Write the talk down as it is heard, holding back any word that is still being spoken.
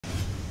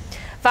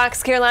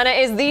Fox Carolina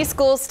is the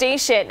school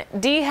station.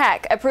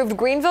 DHEC approved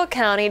Greenville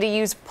County to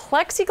use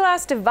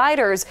plexiglass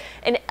dividers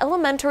in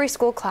elementary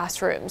school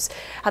classrooms.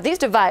 Now, these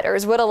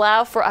dividers would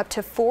allow for up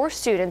to 4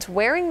 students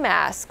wearing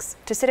masks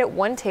to sit at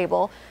one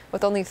table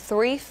with only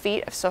 3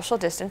 feet of social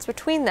distance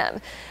between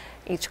them.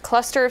 Each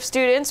cluster of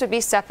students would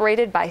be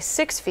separated by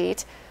 6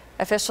 feet.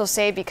 Officials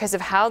say because of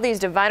how these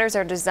dividers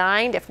are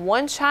designed, if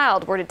one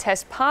child were to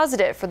test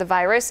positive for the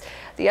virus,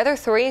 the other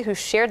 3 who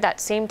shared that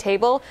same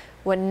table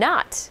would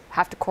not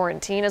have to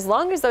quarantine as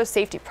long as those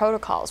safety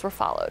protocols were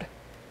followed.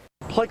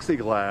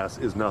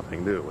 Plexiglass is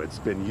nothing new. It's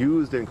been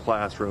used in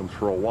classrooms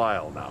for a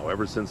while now,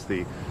 ever since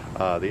the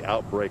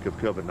outbreak of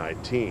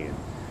COVID-19.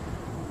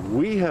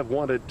 We have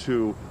wanted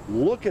to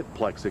look at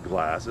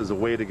plexiglass as a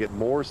way to get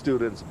more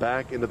students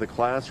back into the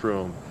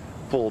classroom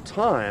full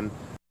time.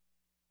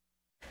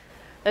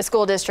 The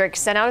school district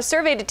sent out a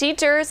survey to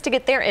teachers to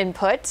get their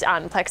input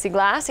on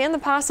plexiglass and the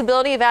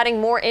possibility of adding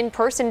more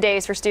in-person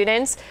days for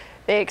students.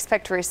 They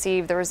expect to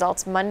receive the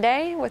results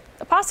Monday with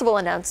a possible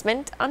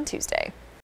announcement on Tuesday.